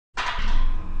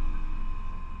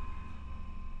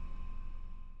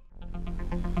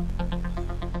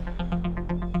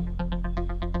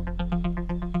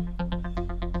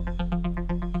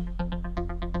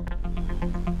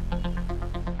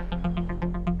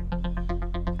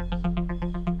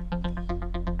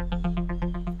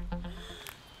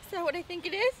think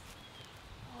it is?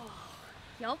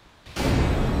 Yup.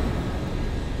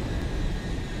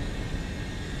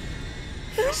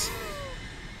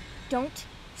 Don't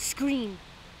scream.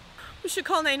 We should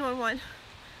call 911.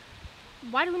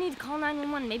 Why do we need to call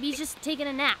 911? Maybe he's just taking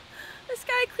a nap. This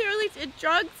guy clearly did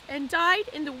drugs and died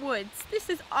in the woods. This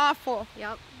is awful.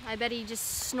 Yep. I bet he just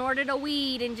snorted a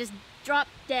weed and just dropped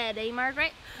dead, eh,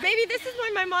 Margaret? Maybe this is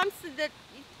why my mom said that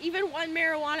even one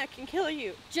marijuana can kill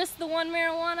you. Just the one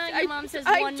marijuana? Your mom says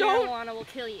one marijuana will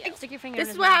kill you. Stick your finger in his mouth.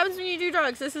 This is what happens when you do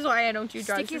drugs. This is why I don't do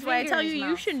drugs. Stick your This is why I finger tell in you his you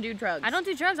mouth. shouldn't do drugs. I don't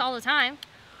do drugs all the time.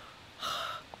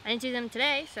 I didn't do them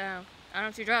today, so I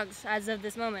don't do drugs. As of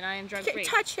this moment, I am drug-free.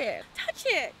 Touch it. Touch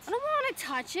it. I don't want to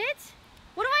touch it.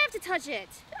 What do I have to touch it?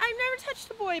 I've never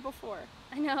touched a boy before.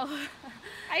 I know.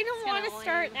 I don't want to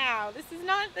start now. This is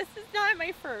not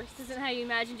my first. This isn't how you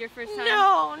imagined your first time?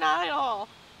 No, not at all.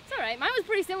 It's alright. Mine was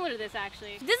pretty similar to this,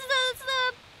 actually.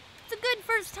 It's a good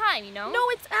first time, you know? No,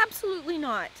 it's absolutely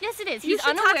not. Yes, it is. You He's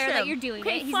should touch unaware him. that you're doing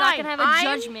Okay, it. He's fine. not going to have a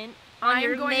judgment on I'm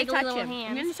your going to naggle touch little him. hands.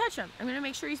 I'm going to touch him. I'm going to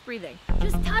make sure he's breathing.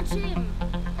 Just touch him.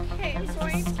 Okay, I'm He's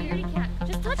going a to. scaredy cat.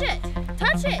 Just touch it.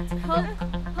 Touch it.